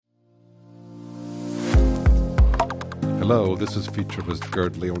Hello, this is futurist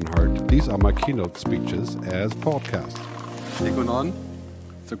Gerd Leonhardt. These are my keynote speeches as podcasts. Egunon,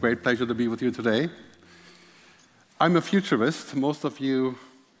 it's a great pleasure to be with you today. I'm a futurist. Most of you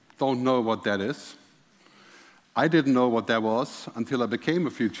don't know what that is. I didn't know what that was until I became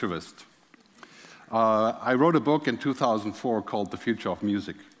a futurist. I wrote a book in 2004 called The Future of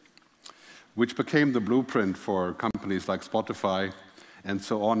Music, which became the blueprint for companies like Spotify and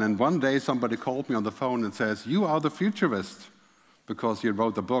so on. And one day somebody called me on the phone and says, "You are the futurist," because you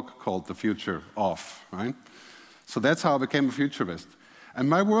wrote a book called The Future of, right? So that's how I became a futurist. And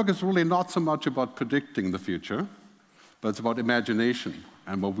my work is really not so much about predicting the future, but it's about imagination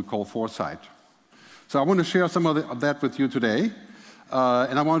and what we call foresight. So I want to share some of that with you today.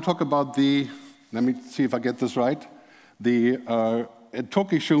 And I want to talk about let me see if I get this right, the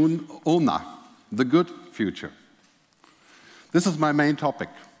Tokishun Onna, the good future. This is my main topic,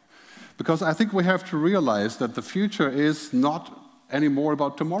 because I think we have to realize that the future is not anymore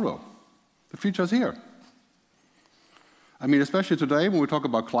about tomorrow. The future is here. I mean, especially today when we talk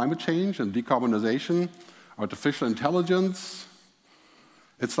about climate change and decarbonization, artificial intelligence,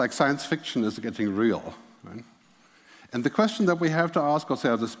 it's like science fiction is getting real, right? And the question that we have to ask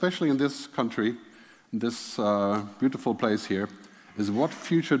ourselves, especially in this country, in this beautiful place here, is what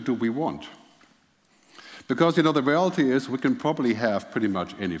future do we want? Because, you know, the reality is we can probably have pretty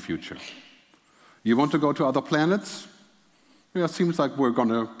much any future. You want to go to other planets? Yeah, it seems like we're going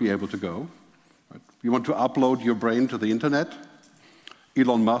to be able to go. Right? You want to upload your brain to the internet?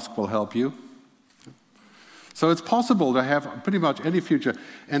 Elon Musk will help you. So it's possible to have pretty much any future.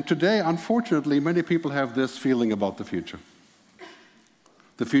 And today, unfortunately, many people have this feeling about the future.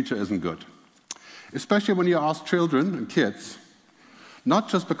 The future isn't good. Especially when you ask children and kids, not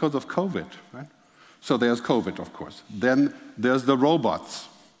just because of COVID, right? So there's COVID, of course. Then there's the robots.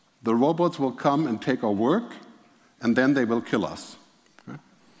 The robots will come and take our work, and then they will kill us. Okay?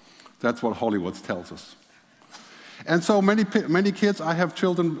 That's what Hollywood tells us. And so many kids, I have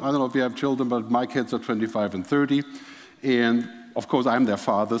children, I don't know if you have children, but my kids are 25 and 30. And of course, I'm their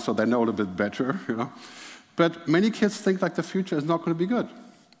father, so they know a little bit better. You know? But many kids think like the future is not going to be good.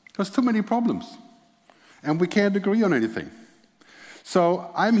 There's too many problems. And we can't agree on anything. So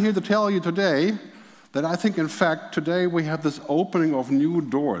I'm here to tell you today that I think, in fact, today we have this opening of new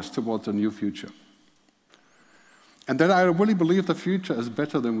doors towards a new future. And that I really believe the future is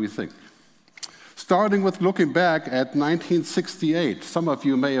better than we think. Starting with looking back at 1968. Some of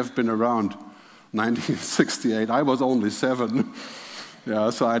you may have been around 1968. I was only 7. Yeah,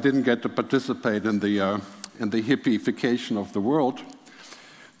 so I didn't get to participate in the hippification of the world.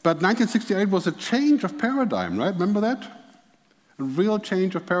 But 1968 was a change of paradigm, right? Remember that? A real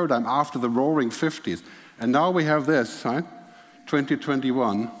change of paradigm after the roaring 50s. And now we have this, right?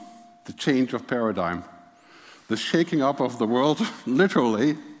 2021, the change of paradigm. The shaking up of the world,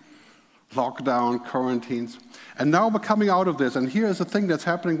 literally. Lockdown, quarantines. And now we're coming out of this. And here's the thing that's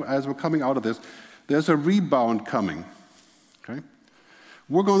happening as we're coming out of this. There's a rebound coming. Okay?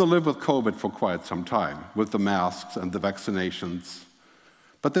 We're going to live with COVID for quite some time, with the masks and the vaccinations.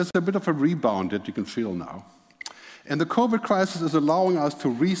 But there's a bit of a rebound that you can feel now. And the COVID crisis is allowing us to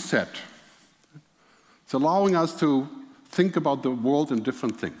reset. It's allowing us to think about the world in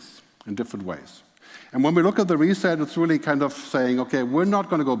different things, in different ways. And when we look at the reset, it's really kind of saying, okay, we're not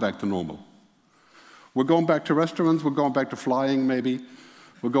going to go back to normal. We're going back to restaurants, we're going back to flying maybe,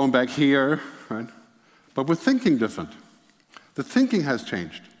 we're going back here, right? But we're thinking different. The thinking has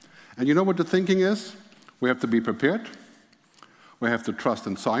changed. And you know what the thinking is? We have to be prepared. We have to trust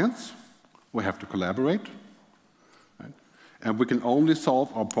in science. We have to collaborate. And we can only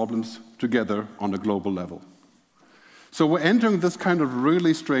solve our problems together on a global level. So we're entering this kind of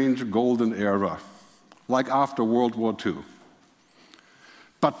really strange golden era, like after World War II,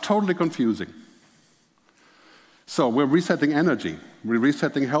 but totally confusing. So we're resetting energy, we're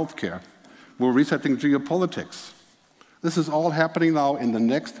resetting healthcare, we're resetting geopolitics. This is all happening now in the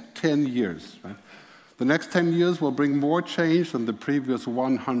next 10 years. Right? The next 10 years will bring more change than the previous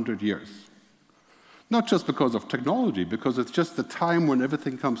 100 years. Not just because of technology, because it's just the time when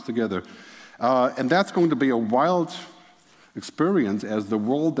everything comes together. And that's going to be a wild experience as the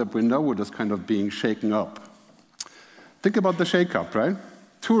world that we know it is kind of being shaken up. Think about the shake-up, right?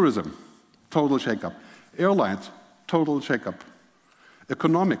 Tourism, total shake-up. Airlines, total shake-up.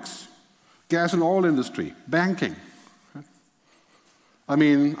 Economics, gas and oil industry, banking. I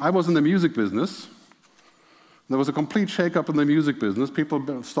mean, I was in the music business. There was a complete shake-up in the music business.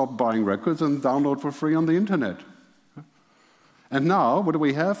 People stopped buying records and download for free on the internet. And now, what do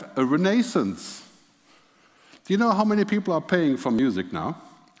we have? A renaissance. Do you know how many people are paying for music now?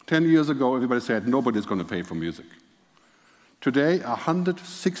 10 years ago, everybody said nobody's going to pay for music. Today,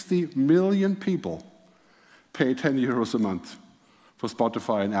 160 million people pay 10 euros a month for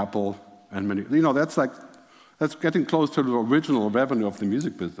Spotify and Apple and many. You know, that's getting close to the original revenue of the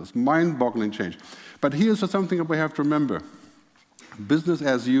music business. Mind-boggling change. But here's something that we have to remember. Business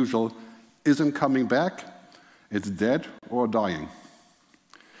as usual isn't coming back. It's dead or dying.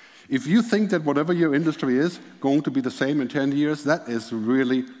 If you think that whatever your industry is going to be the same in 10 years, that is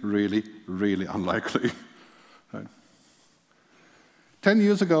really, really, really unlikely. Right? 10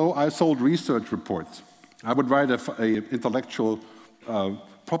 years ago, I sold research reports. I would write an intellectual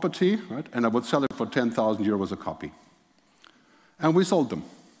property, right, and I would sell it for 10,000 euros a copy. And we sold them.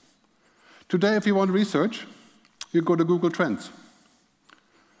 Today, if you want research, you go to Google Trends.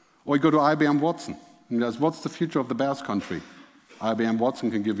 Or you go to IBM Watson. And there's, what's the future of the Basque Country? IBM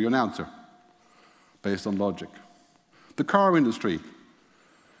Watson can give you an answer based on logic. The car industry.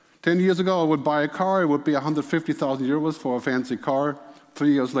 10 years ago, I would buy a car. It would be 150,000 euros for a fancy car.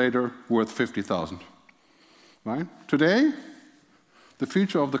 3 years later, worth 50,000. Right? Today, the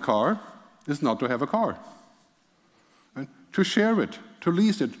future of the car is not to have a car. Right? To share it, to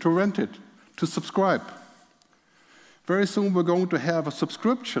lease it, to rent it, to subscribe. Very soon we're going to have a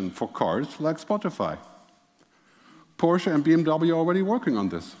subscription for cars like Spotify. Porsche and BMW are already working on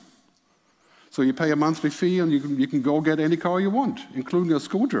this. So you pay a monthly fee and you can go get any car you want, including a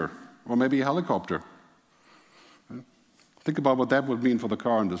scooter or maybe a helicopter. Think about what that would mean for the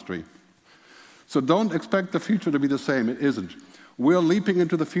car industry. So don't expect the future to be the same. It isn't. We're leaping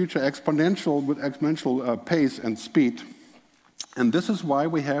into the future with exponential pace and speed. And this is why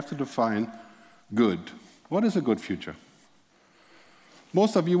we have to define good. What is a good future?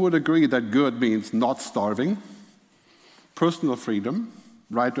 Most of you would agree that good means not starving, personal freedom,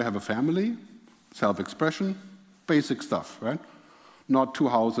 right to have a family, self-expression, basic stuff, right? Not 2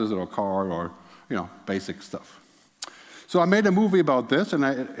 houses or a car or, basic stuff. So I made a movie about this, and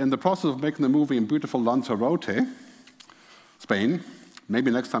in the process of making the movie in beautiful Lanzarote, Spain,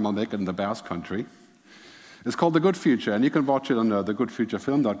 maybe next time I'll make it in the Basque Country. It's called The Good Future, and you can watch it on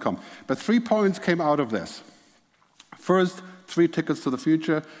thegoodfuturefilm.com. But 3 points came out of this. First, 3 tickets to the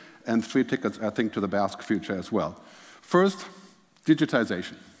future, and 3 tickets, I think, to the Basque future as well. First,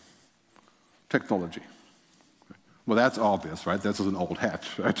 digitization, technology. Well, that's obvious, right? This is an old hat,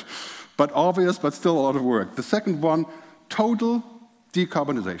 right? But obvious, but still a lot of work. The second one, total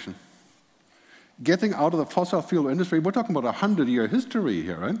decarbonization. Getting out of the fossil fuel industry, we're talking about a 100-year history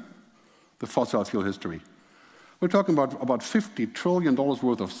here, right? The fossil fuel history. We're talking about $50 trillion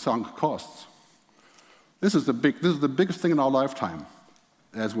worth of sunk costs. This is the biggest thing in our lifetime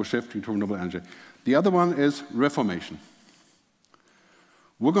as we're shifting to renewable energy. The other one is reformation.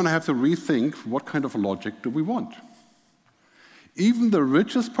 We're going to have to rethink what kind of logic do we want. Even the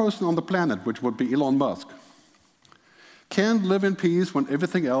richest person on the planet, which would be Elon Musk, can't live in peace when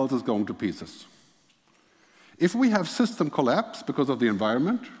everything else is going to pieces. If we have system collapse because of the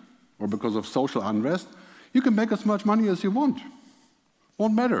environment or because of social unrest, you can make as much money as you want.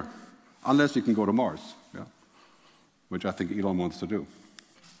 Won't matter, unless you can go to Mars, which I think Elon wants to do.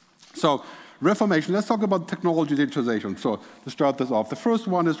 So, reformation, let's talk about technology digitization. So, to start this off, the first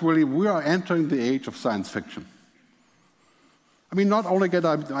one is really we are entering the age of science fiction. I mean, not only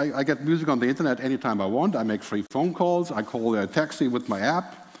I get music on the internet anytime I want, I make free phone calls, I call a taxi with my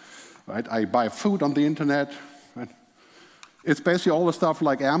app, right? I buy food on the internet. Right? It's basically all the stuff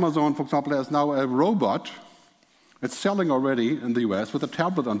like Amazon, for example, has now a robot. It's selling already in the US with a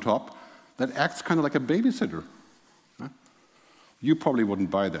tablet on top that acts kind of like a babysitter. Right? You probably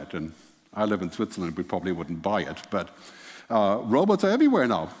wouldn't buy that, and I live in Switzerland, we probably wouldn't buy it, but robots are everywhere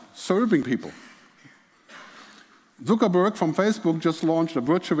now, serving people. Zuckerberg from Facebook just launched a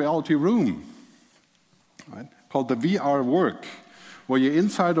virtual reality room, right, called the VR Work, where you're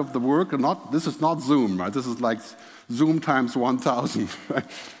inside of the work, this is not Zoom, right? This is like Zoom times 1,000, right?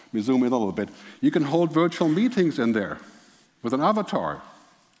 We zoom in a little bit. You can hold virtual meetings in there with an avatar.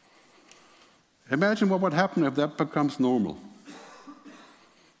 Imagine what would happen if that becomes normal.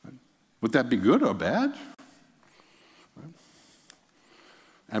 Right? Would that be good or bad?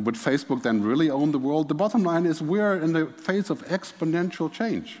 And would Facebook then really own the world? The bottom line is we're in the phase of exponential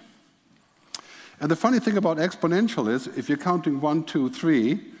change. And the funny thing about exponential is if you're counting 1, 2,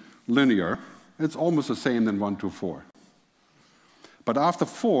 3 linear, it's almost the same than 1, 2, 4. But after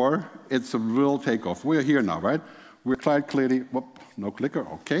 4, it's a real takeoff. We're here now, right? We're quite clearly, whoop, no clicker,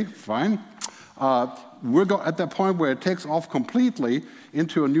 okay, fine. We're at that point where it takes off completely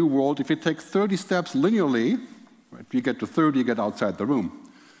into a new world. If you take 30 steps linearly, right, you get to 30, you get outside the room.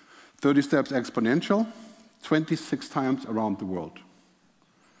 30 steps exponential, 26 times around the world.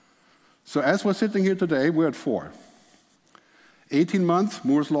 So as we're sitting here today, we're at 4. 18 months,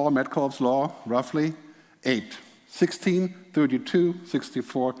 Moore's law, Metcalfe's law, roughly 8. 16, 32,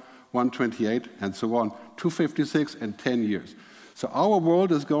 64, 128, and so on, 256 and 10 years. So our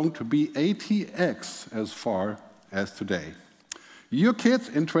world is going to be 80x as far as today. Your kids,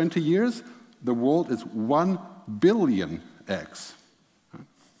 in 20 years, the world is 1 billion x.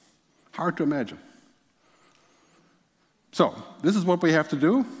 Hard to imagine. So, this is what we have to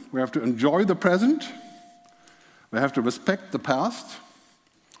do. We have to enjoy the present, we have to respect the past,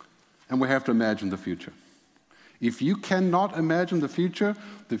 and we have to imagine the future. If you cannot imagine the future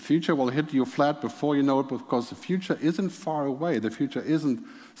will hit you flat before you know it, because the future isn't far away. The future isn't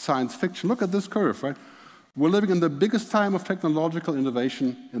science fiction. Look at this curve, right? We're living in the biggest time of technological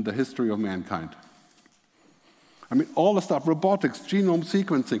innovation in the history of mankind. I mean, all the stuff, robotics, genome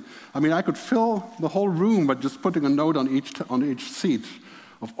sequencing. I mean, I could fill the whole room by just putting a note on each seat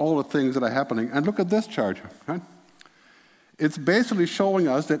of all the things that are happening. And look at this chart, right? It's basically showing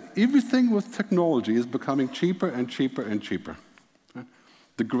us that everything with technology is becoming cheaper and cheaper and cheaper. Right?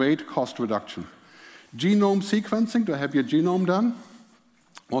 The great cost reduction. Genome sequencing, to have your genome done,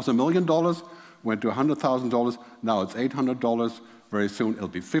 was $1 million, went to $100,000, now it's $800. Very soon it'll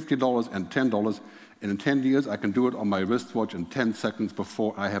be $50 and $10. And in 10 years, I can do it on my wristwatch in 10 seconds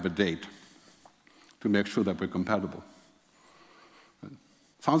before I have a date to make sure that we're compatible.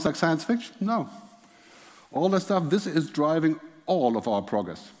 Sounds like science fiction? No. All that stuff, this is driving all of our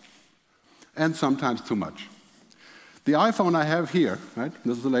progress, and sometimes too much. The iPhone I have here, right,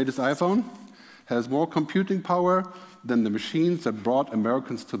 this is the latest iPhone, has more computing power than the machines that brought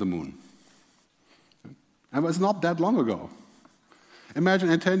Americans to the moon. And it's not that long ago. Imagine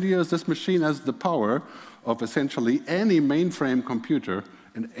in 10 years, this machine has the power of essentially any mainframe computer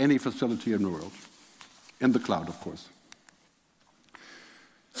in any facility in the world, in the cloud, of course.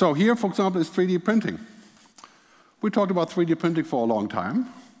 So here, for example, is 3D printing. We talked about 3D printing for a long time.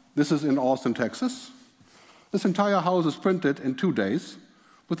 This is in Austin, Texas. This entire house is printed in 2 days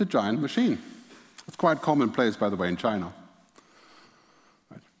with a giant machine. It's quite commonplace, by the way, in China.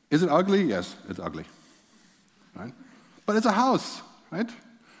 Right. Is it ugly? Yes, it's ugly. Right? But it's a house, right?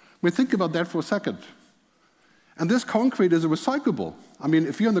 We think about that for a second. And this concrete is recyclable. I mean,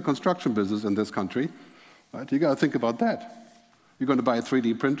 if you're in the construction business in this country, right, you got to think about that. You're going to buy a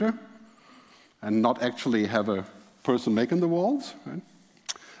 3D printer and not actually have a person making the walls, right?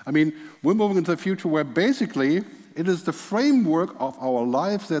 I mean, we're moving into a future where basically it is the framework of our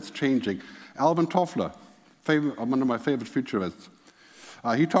lives that's changing. Alvin Toffler, one of my favorite futurists,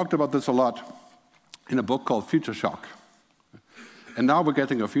 he talked about this a lot in a book called Future Shock. And now we're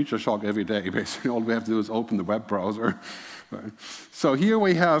getting a future shock every day. Basically, all we have to do is open the web browser. Right? So here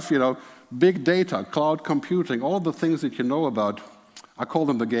we have, big data, cloud computing, all the things that you know about. I call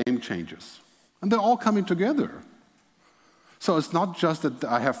them the game changers. And they're all coming together. So it's not just that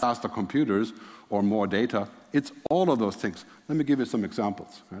I have faster computers or more data. It's all of those things. Let me give you some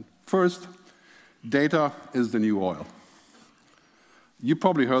examples. Right? First, data is the new oil. You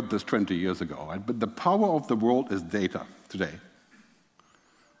probably heard this 20 years ago, right? But the power of the world is data today.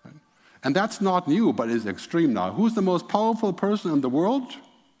 Right? And that's not new, but it's extreme now. Who's the most powerful person in the world?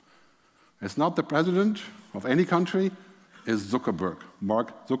 It's not the president of any country, it's Zuckerberg.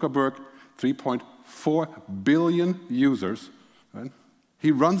 Mark Zuckerberg, 3.4 billion users. Right?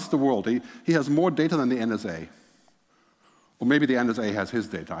 He runs the world. He has more data than the NSA. Or maybe the NSA has his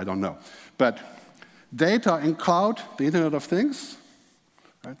data, I don't know. But data in cloud, the Internet of Things,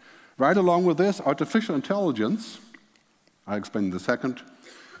 right along with this, artificial intelligence, I'll explain in a second,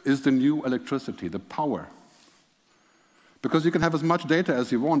 is the new electricity, the power. Because you can have as much data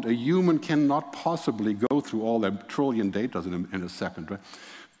as you want. A human cannot possibly go through all their trillion data in a second, right?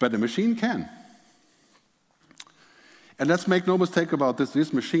 But a machine can. And let's make no mistake about this,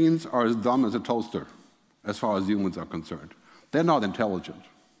 these machines are as dumb as a toaster, as far as humans are concerned. They're not intelligent.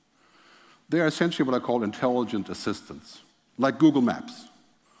 They're essentially what I call intelligent assistants, like Google Maps.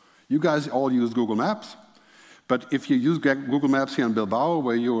 You guys all use Google Maps, but if you use Google Maps here in Bilbao,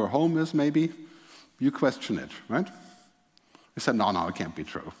 where your home is maybe, you question it, right? You said, no, it can't be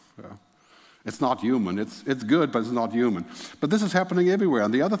true. It's not human. It's good, but it's not human. But this is happening everywhere.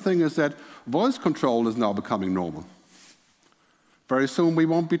 And the other thing is that voice control is now becoming normal. Very soon we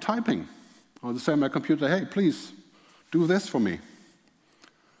won't be typing. I'll just say on my computer, hey, please, do this for me.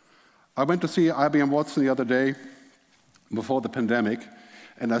 I went to see IBM Watson the other day, before the pandemic,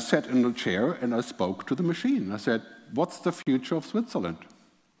 and I sat in a chair and I spoke to the machine. I said, what's the future of Switzerland?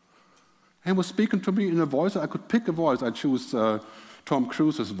 And he was speaking to me in a voice. I could pick a voice. I choose Tom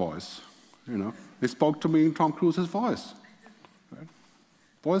Cruise's voice. He spoke to me in Tom Cruise's voice. Right?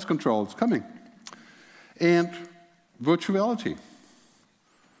 Voice control is coming. And Virtual reality.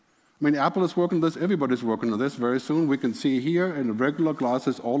 I mean, Apple is working on this, everybody's working on this. Very soon we can see here in regular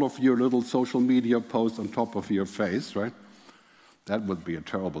glasses all of your little social media posts on top of your face, right? That would be a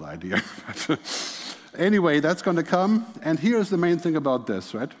terrible idea. Anyway, that's going to come, and here's the main thing about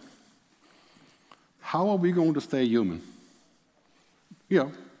this, right? How are we going to stay human? You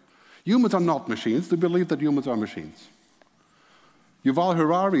know, humans are not machines. They believe that humans are machines. Yuval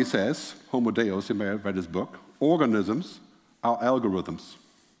Harari says, Homo Deus, you may have read his book, organisms are algorithms.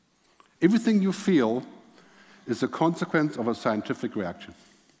 Everything you feel is a consequence of a scientific reaction.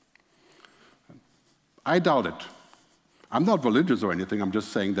 I doubt it. I'm not religious or anything, I'm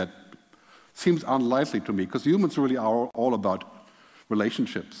just saying that seems unlikely to me, because humans really are all about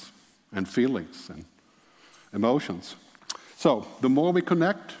relationships and feelings and emotions. So, the more we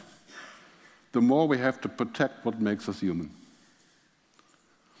connect, the more we have to protect what makes us human.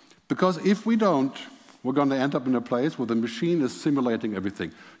 Because if we don't, we're going to end up in a place where the machine is simulating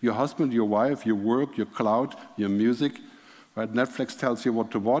everything. Your husband, your wife, your work, your cloud, your music. Right? Netflix tells you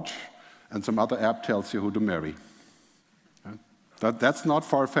what to watch, and some other app tells you who to marry. Right? That's not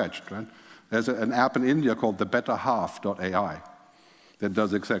far-fetched. Right? There's an app in India called the BetterHalf.ai that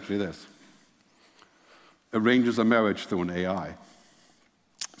does exactly this. Arranges a marriage through an AI.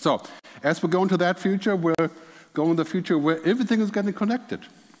 So, as we go into that future, we're going to the future where everything is getting connected.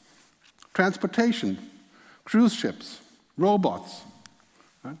 Transportation, cruise ships, robots.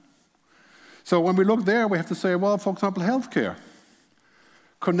 Right? So when we look there, we have to say, well, for example, healthcare.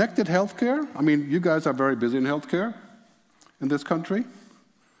 Connected healthcare. I mean, you guys are very busy in healthcare in this country.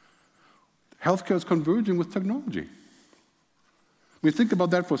 Healthcare is converging with technology. I mean, think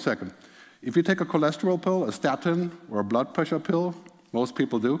about that for a second. If you take a cholesterol pill, a statin, or a blood pressure pill, most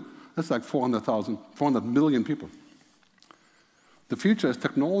people do, that's like 400 million people. The future is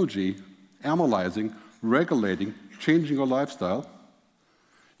technology analyzing, regulating, changing your lifestyle,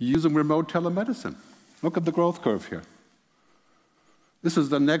 using remote telemedicine. Look at the growth curve here. This is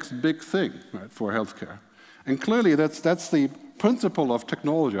the next big thing, right, for healthcare. And clearly that's the principle of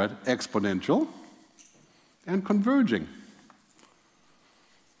technology, right? Exponential and converging.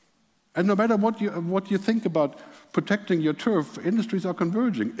 And no matter what you think about protecting your turf, industries are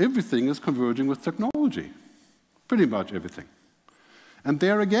converging. Everything is converging with technology. Pretty much everything. And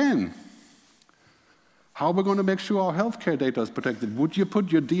there again, how are we going to make sure our healthcare data is protected? Would you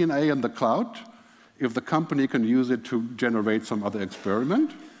put your DNA in the cloud if the company can use it to generate some other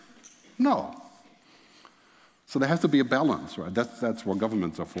experiment? No. So there has to be a balance, right? That's what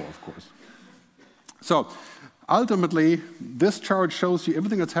governments are for, of course. So ultimately, this chart shows you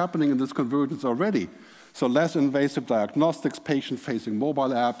everything that's happening in this convergence already. So less invasive diagnostics, patient-facing mobile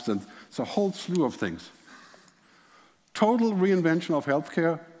apps, and it's a whole slew of things. Total reinvention of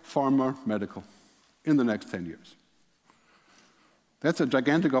healthcare, pharma, medical in the next 10 years. That's a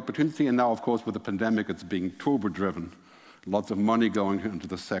gigantic opportunity, and now, of course, with the pandemic, it's being turbo-driven. Lots of money going into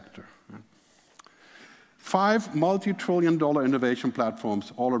the sector. 5 multi-trillion-dollar innovation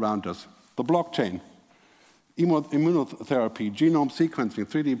platforms all around us. The blockchain, immunotherapy, genome sequencing,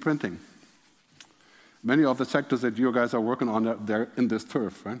 3D printing. Many of the sectors that you guys are working on, they're in this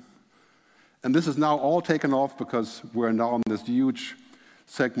turf, right? And this is now all taken off because we're now on this huge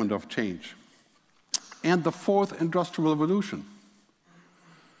segment of change. And the 4th industrial revolution.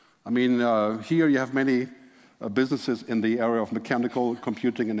 I mean, here you have many businesses in the area of mechanical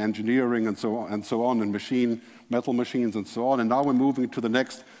computing and engineering and so on, and metal machines and so on. And now we're moving to the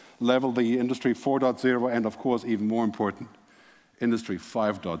next level, the Industry 4.0, and of course, even more important, Industry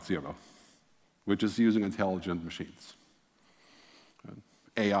 5.0, which is using intelligent machines,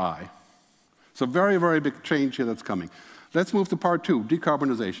 AI. So very, very big change here that's coming. Let's move to part 2,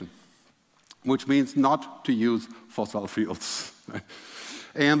 decarbonization, which means not to use fossil fuels.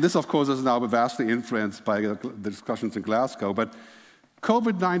 And this, of course, is now vastly influenced by the discussions in Glasgow, but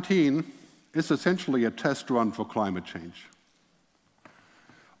COVID-19 is essentially a test run for climate change.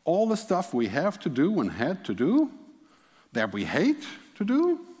 All the stuff we have to do and had to do, that we hate to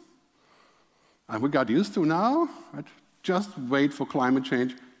do, and we got used to now, right? Just wait for climate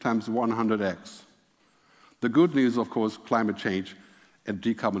change times 100x. The good news, of course, climate change and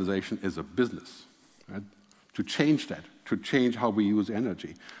decarbonization is a business, right? To change that, to change how we use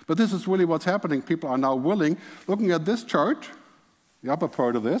energy. But this is really what's happening. People are now willing, looking at this chart, the upper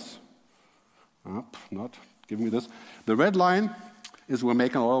part of this, not giving me this. The red line is we're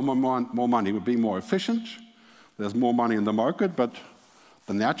making a lot more money, we're being more efficient, there's more money in the market, but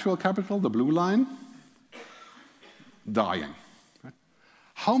the natural capital, the blue line, dying.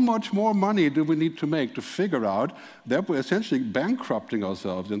 How much more money do we need to make to figure out that we're essentially bankrupting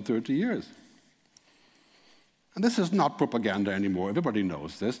ourselves in 30 years? And this is not propaganda anymore. Everybody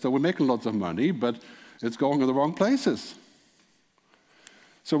knows this. So we're making lots of money, but it's going in the wrong places.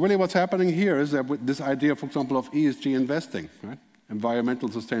 So really what's happening here is that with this idea, for example, of ESG investing, right? Environmental,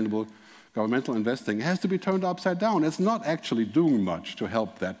 sustainable, governmental investing, has to be turned upside down. It's not actually doing much to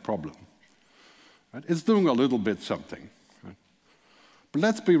help that problem. Right? It's doing a little bit something. Right? But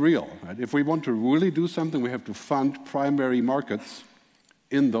let's be real. Right? If we want to really do something, we have to fund primary markets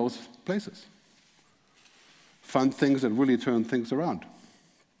in those places. Fund things that really turn things around.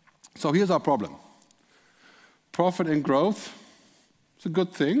 So here's our problem. Profit and growth is a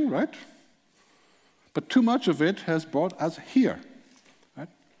good thing, right? But too much of it has brought us here. Right?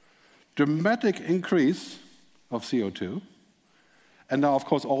 Dramatic increase of CO2. And now, of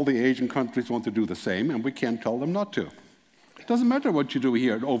course, all the Asian countries want to do the same, and we can't tell them not to. It doesn't matter what you do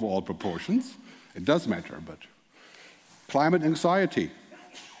here in overall proportions. It does matter, but climate anxiety.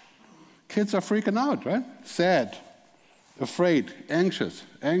 Kids are freaking out, right? Sad, afraid, anxious,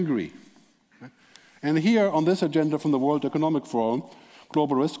 angry. And here on this agenda from the World Economic Forum,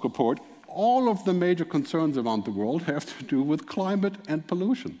 Global Risk Report, all of the major concerns around the world have to do with climate and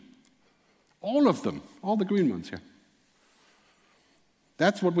pollution. All of them, all the green ones here.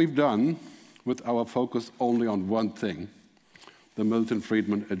 That's what we've done with our focus only on one thing, the Milton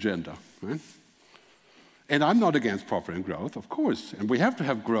Friedman agenda. Right? And I'm not against profit and growth, of course, and we have to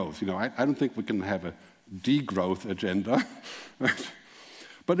have growth. You know, I don't think we can have a degrowth agenda. Right?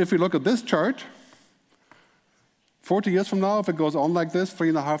 But if you look at this chart, 40 years from now, if it goes on like this,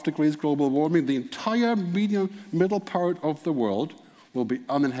 3.5 degrees global warming, the entire middle part of the world will be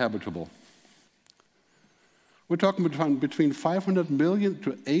uninhabitable. We're talking between 500 million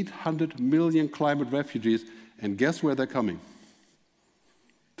to 800 million climate refugees, and guess where they're coming?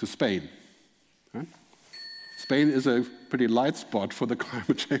 To Spain. Right? Spain is a pretty light spot for the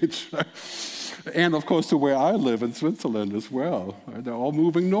climate change. And of course to where I live in Switzerland as well. Right? They're all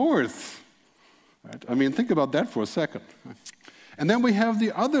moving north. Right? I mean, think about that for a second. Right? And then we have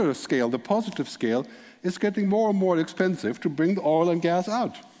the other scale, the positive scale. It's getting more and more expensive to bring the oil and gas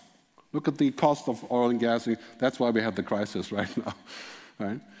out. Look at the cost of oil and gas. That's why we have the crisis right now.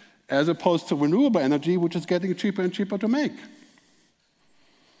 Right? As opposed to renewable energy, which is getting cheaper and cheaper to make.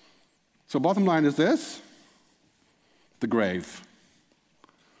 So bottom line is this. The grave.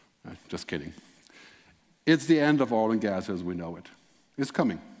 Just kidding. It's the end of oil and gas as we know it. It's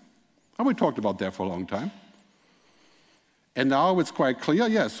coming. And we talked about that for a long time. And now it's quite clear,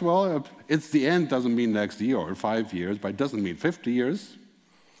 yes, well, it's the end doesn't mean next year or 5 years, but it doesn't mean 50 years.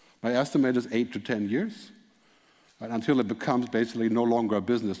 My estimate is 8 to 10 years, right, until it becomes basically no longer a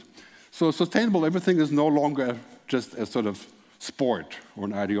business. So sustainable everything is no longer just a sort of sport or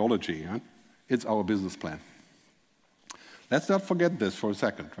an ideology. Huh? It's our business plan. Let's not forget this for a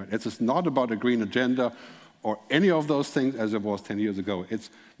second. Right? It's not about a green agenda or any of those things as it was 10 years ago.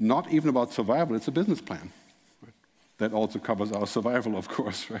 It's not even about survival, it's a business plan. Right? That also covers our survival, of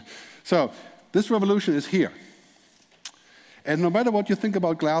course. Right? So this revolution is here. And no matter what you think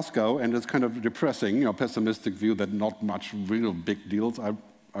about Glasgow, and it's kind of depressing, you know, pessimistic view that not much real big deals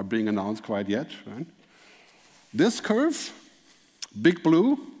are being announced quite yet. Right? This curve, big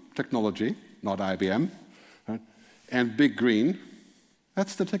blue, technology, not IBM, right? And big green,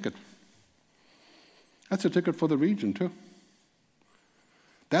 that's the ticket. That's a ticket for the region, too.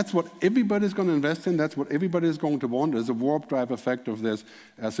 That's what everybody's going to invest in. That's what everybody is going to want. There's a warp drive effect of this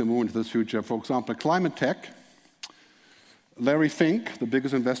as we move into this future. For example, climate tech. Larry Fink, the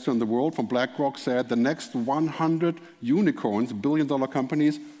biggest investor in the world from BlackRock, said the next 100 unicorns, billion-dollar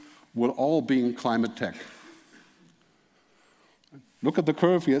companies, will all be in climate tech. Look at the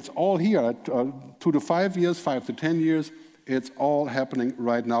curve here. It's all here at 2 to 5 years, 5 to 10 years. It's all happening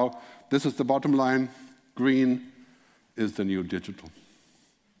right now. This is the bottom line. Green is the new digital.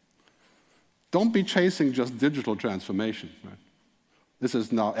 Don't be chasing just digital transformation. Right? This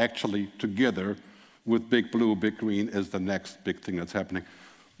is now actually together with big blue, big green is the next big thing that's happening.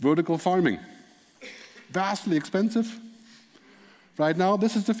 Vertical farming, vastly expensive. Right now,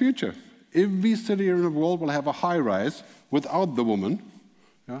 this is the future. Every city in the world will have a high-rise without the woman,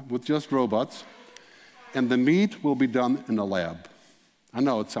 with just robots, and the meat will be done in a lab. I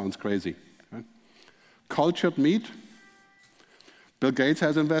know it sounds crazy. Right? Cultured meat, Bill Gates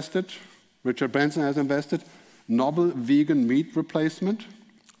has invested, Richard Branson has invested, novel vegan meat replacement.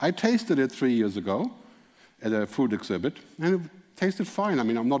 I tasted it 3 years ago at a food exhibit, and it tasted fine. I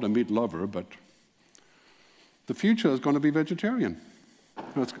mean, I'm not a meat lover, but the future is going to be vegetarian.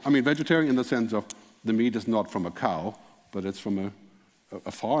 I mean, vegetarian in the sense of the meat is not from a cow, but it's from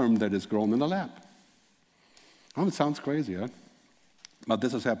a farm that is grown in a lab. Oh, it sounds crazy, huh? But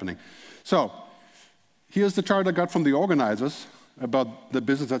this is happening. So, Here's the chart I got from the organizers about the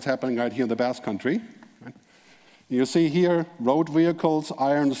business that's happening right here in the Basque Country. Right? You see here, road vehicles,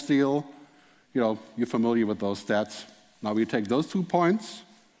 iron, steel, you're familiar with those stats. Now we take those 2 points,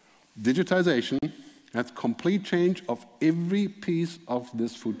 digitization, that's complete change of every piece of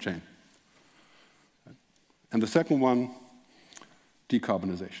this food chain. And the second one,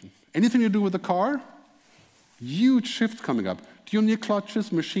 decarbonization. Anything you do with the car, huge shift coming up. Do you need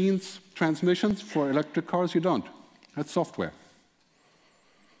clutches, machines, transmissions for electric cars? You don't. That's software.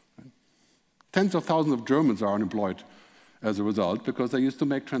 Tens of thousands of Germans are unemployed as a result because they used to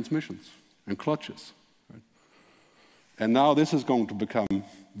make transmissions and clutches. Right? And now this is going to become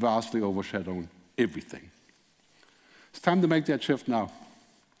vastly overshadowing everything. It's time to make that shift now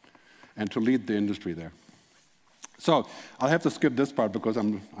and to lead the industry there. So I'll have to skip this part because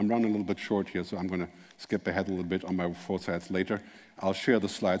I'm running a little bit short here, so I'm going to skip ahead a little bit on my 4 slides later. I'll share the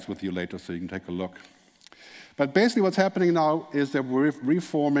slides with you later so you can take a look. But basically what's happening now is that we're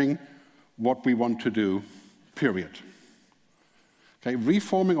reforming what we want to do, period. Okay,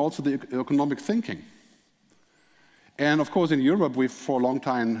 reforming also the economic thinking. And of course in Europe we've for a long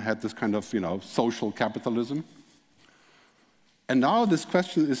time had this kind of social capitalism. And now this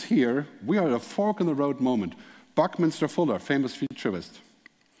question is here. We are at a fork in the road moment. Buckminster Fuller, famous futurist,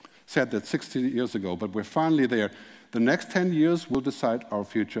 said that 60 years ago, but we're finally there. The next 10 years will decide our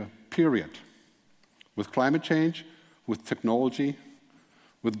future, period. With climate change, with technology,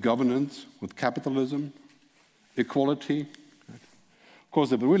 with governance, with capitalism, equality. Of course,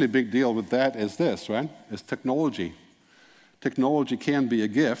 the really big deal with that is this, right? Is technology. Technology can be a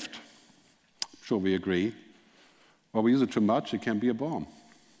gift. I'm sure we agree. When we use it too much, it can be a bomb.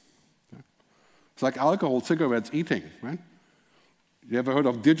 It's like alcohol, cigarettes, eating, right? You ever heard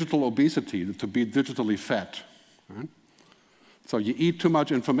of digital obesity, to be digitally fat? Right? So you eat too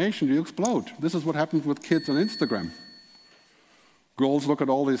much information, you explode. This is what happens with kids on Instagram. Girls look at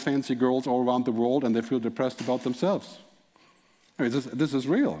all these fancy girls all around the world and they feel depressed about themselves. I mean, this is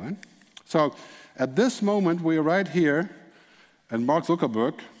real, right? So at this moment, we are right here, and Mark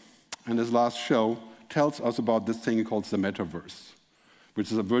Zuckerberg, in his last show, tells us about this thing he calls the metaverse,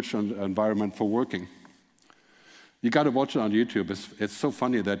 which is a virtual environment for working. You got to watch it on YouTube. It's so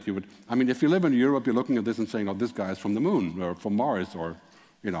funny that you would, if you live in Europe, you're looking at this and saying, oh, this guy is from the moon, or from Mars, or,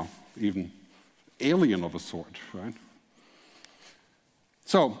 even alien of a sort, right?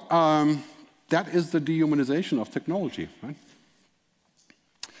 So, that is the dehumanization of technology, right?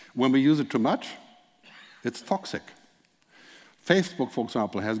 When we use it too much, it's toxic. Facebook, for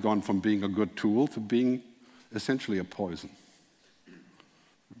example, has gone from being a good tool to being essentially a poison.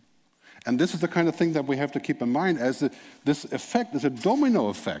 And this is the kind of thing that we have to keep in mind as this effect is a domino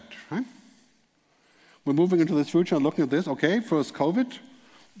effect, right? We're moving into this future and looking at this, okay, first COVID,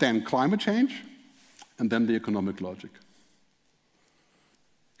 then climate change, and then the economic logic.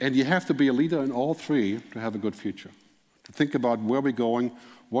 And you have to be a leader in all three to have a good future, to think about where we're going,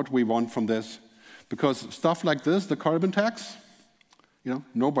 what we want from this. Because stuff like this, the carbon tax,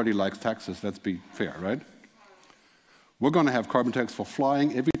 nobody likes taxes, let's be fair, right? We're going to have carbon tax for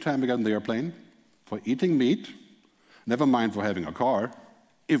flying every time we get on the airplane, for eating meat, never mind for having a car,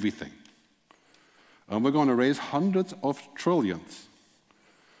 everything. And we're going to raise hundreds of trillions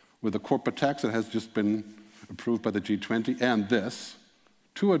with a corporate tax that has just been approved by the G20 and this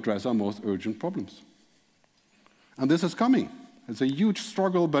to address our most urgent problems. And this is coming. It's a huge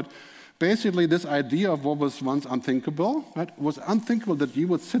struggle, but basically this idea of what was once unthinkable, right, was unthinkable that you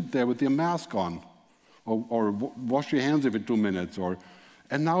would sit there with your mask on, or wash your hands every 2 minutes,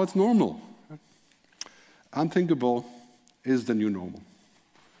 and now it's normal. Right? Unthinkable is the new normal.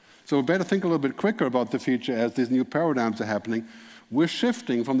 So we better think a little bit quicker about the future as these new paradigms are happening. We're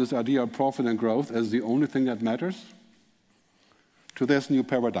shifting from this idea of profit and growth as the only thing that matters to this new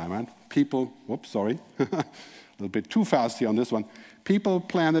paradigm. Right? People, whoops, sorry, a little bit too fast here on this one. People,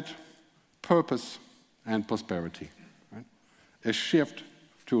 planet, purpose, and prosperity. Right? A shift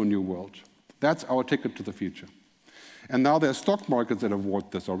to a new world. That's our ticket to the future. And now there are stock markets that have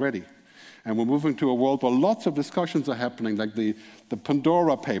worked this already. And we're moving to a world where lots of discussions are happening, like the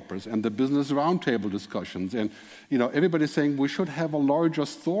Pandora Papers and the Business Roundtable discussions. And everybody's saying we should have a larger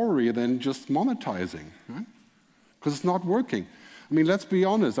story than just monetizing, right? Because it's not working. Let's be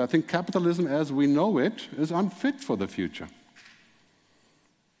honest. I think capitalism as we know it is unfit for the future.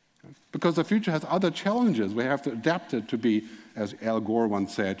 Because the future has other challenges. We have to adapt it to be, as Al Gore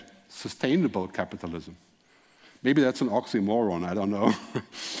once said, sustainable capitalism. Maybe that's an oxymoron, I don't know.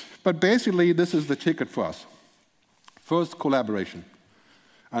 But basically, this is the ticket for us. First, collaboration.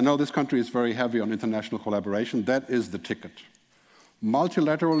 I know this country is very heavy on international collaboration. That is the ticket.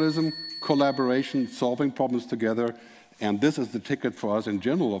 Multilateralism, collaboration, solving problems together, and this is the ticket for us in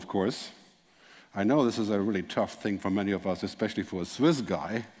general, of course. I know this is a really tough thing for many of us, especially for a Swiss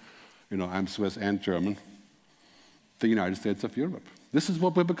guy. You know, I'm Swiss and German. The United States of Europe. This is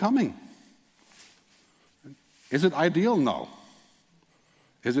what we're becoming. Is it ideal? No.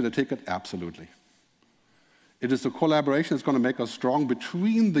 Is it a ticket? Absolutely. It is the collaboration that's going to make us strong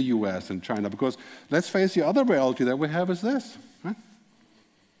between the US and China, because let's face the other reality that we have is this. Right?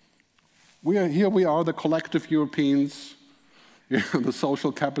 Here we are, the collective Europeans, the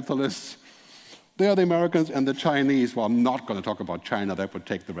social capitalists. They are the Americans and the Chinese. Well, I'm not going to talk about China. That would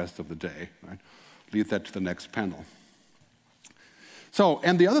take the rest of the day. Right? Leave that to the next panel. So,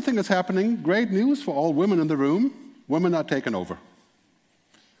 and the other thing that's happening, great news for all women in the room, women are taking over.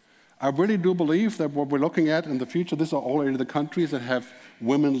 I really do believe that what we're looking at in the future, these are already the countries that have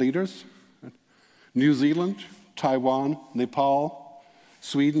women leaders. Right? New Zealand, Taiwan, Nepal,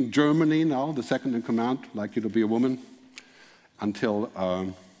 Sweden, Germany now, the second in command, likely to be a woman, until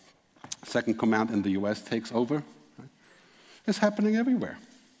second command in the US takes over. Right? It's happening everywhere.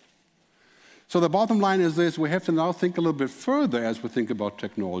 So the bottom line is this: we have to now think a little bit further as we think about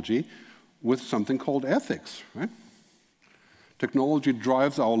technology with something called ethics. Right? Technology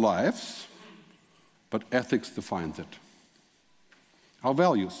drives our lives, but ethics defines it. Our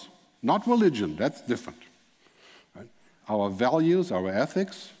values, not religion, that's different. Right? Our values, our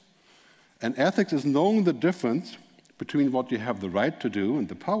ethics, and ethics is knowing the difference between what you have the right to do and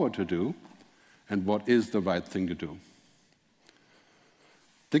the power to do and what is the right thing to do.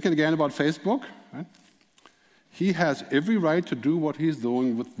 Thinking again about Facebook, right? He has every right to do what he's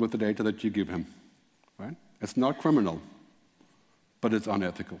doing with the data that you give him. Right? It's not criminal, but it's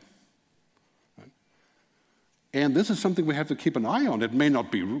unethical. Right? And this is something we have to keep an eye on. It may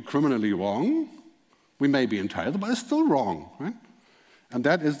not be criminally wrong. We may be entitled, but it's still wrong. Right? And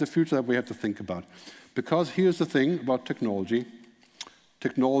that is the future that we have to think about. Because here's the thing about technology.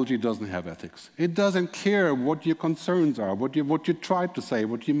 Technology doesn't have ethics. It doesn't care what your concerns are, what you tried to say,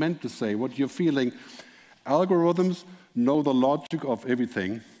 what you meant to say, what you're feeling. Algorithms know the logic of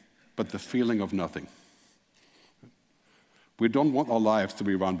everything, but the feeling of nothing. We don't want our lives to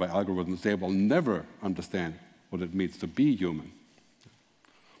be run by algorithms. They will never understand what it means to be human.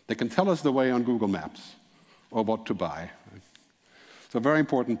 They can tell us the way on Google Maps or what to buy. It's a very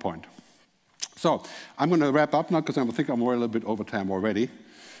important point. So I'm going to wrap up now because I think I'm a little bit over time already.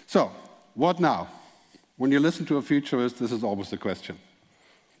 So what now? When you listen to a futurist, this is always the question.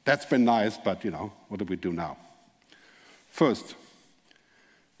 That's been nice, but what do we do now? First,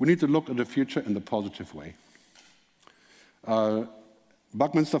 we need to look at the future in the positive way.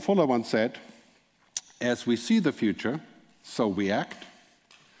 Buckminster Fuller once said, as we see the future, so we act.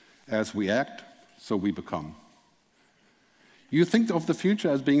 As we act, so we become. You think of the future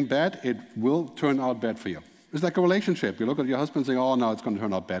as being bad, it will turn out bad for you. It's like a relationship. You look at your husband and say, oh, no, it's going to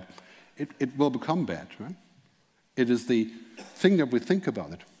turn out bad. It will become bad, right? It is the thing that we think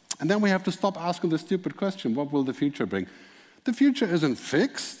about it. And then we have to stop asking the stupid question, what will the future bring? The future isn't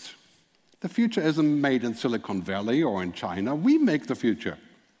fixed. The future isn't made in Silicon Valley or in China. We make the future.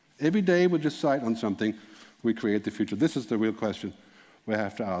 Every day we decide on something, we create the future. This is the real question we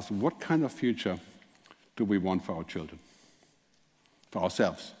have to ask. What kind of future do we want for our children? For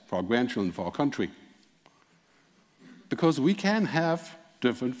ourselves, for our grandchildren, for our country? Because we can have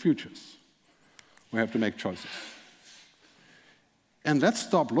different futures. We have to make choices. And let's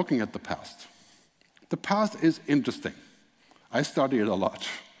stop looking at the past. The past is interesting. I study it a lot.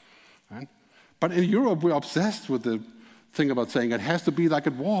 Right? But in Europe, we're obsessed with the thing about saying it has to be like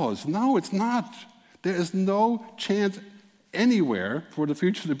it was. No, it's not. There is no chance anywhere for the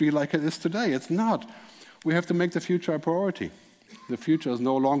future to be like it is today. It's not. We have to make the future a priority. The future is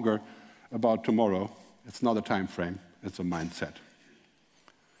no longer about tomorrow. It's not a time frame. It's a mindset.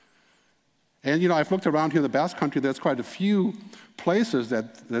 And I've looked around here in the Basque Country. There's quite a few places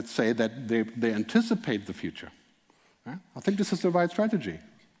that say that they anticipate the future. Right? I think this is the right strategy.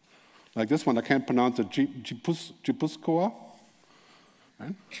 Like this one, I can't pronounce it, Gipuzkoa.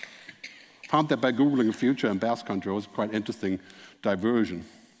 Right? Found that by Googling future in Basque Country. It was quite interesting diversion.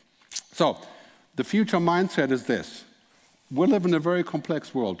 So the future mindset is this. We live in a very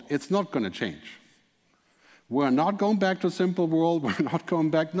complex world. It's not going to change. We're not going back to a simple world. We're not going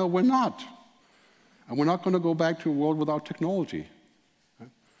back. No, we're not. And we're not going to go back to a world without technology. Right?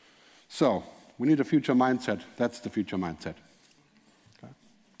 So we need a future mindset. That's the future mindset. Okay?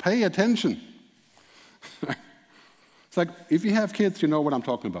 Pay attention. It's like, if you have kids, you know what I'm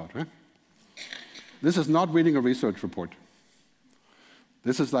talking about, right? This is not reading a research report.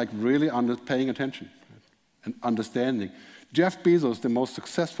 This is like really paying attention, right? And understanding. Jeff Bezos, the most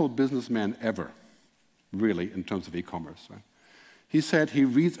successful businessman ever, really, in terms of e-commerce. Right? He said he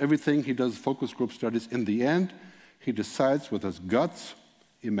reads everything, he does focus group studies. In the end, he decides with his guts,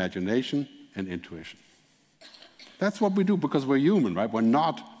 imagination, and intuition. That's what we do because we're human, right? We're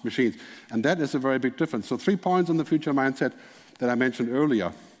not machines. And that is a very big difference. So 3 points on the future mindset that I mentioned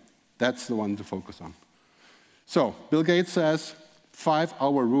earlier, that's the one to focus on. So Bill Gates says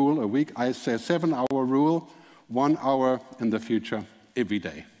 5-hour rule a week. I say 7-hour rule, 1 hour in the future every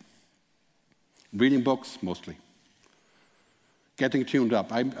day. Reading books, mostly. Getting tuned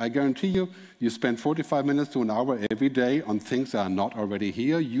up. I guarantee you, you spend 45 minutes to an hour every day on things that are not already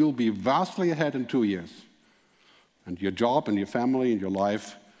here, you'll be vastly ahead in 2 years. And your job and your family and your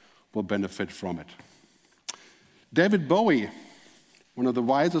life will benefit from it. David Bowie, one of the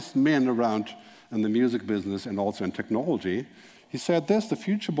wisest men around in the music business and also in technology, he said this: the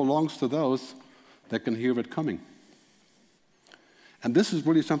future belongs to those that can hear it coming. And this is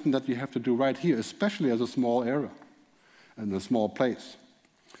really something that you have to do right here, especially as a small area and a small place.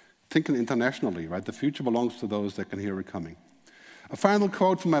 Thinking internationally, right? The future belongs to those that can hear it coming. A final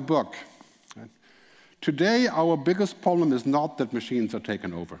quote from my book. Right? Today, our biggest problem is not that machines are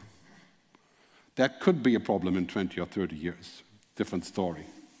taken over. That could be a problem in 20 or 30 years. Different story.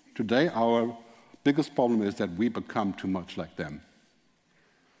 Today, our biggest problem is that we become too much like them.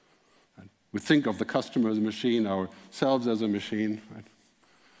 Right? We think of the customer as a machine, ourselves as a machine. Right?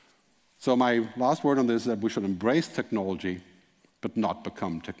 So my last word on this is that we should embrace technology, but not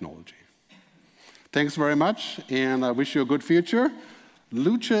become technology. Thanks very much, and I wish you a good future.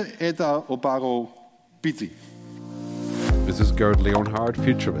 Luce eta oparo biti. This is Gerd Leonhard,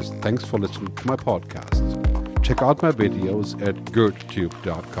 Futurist. Thanks for listening to my podcast. Check out my videos at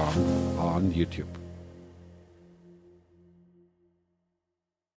gerdtube.com on YouTube.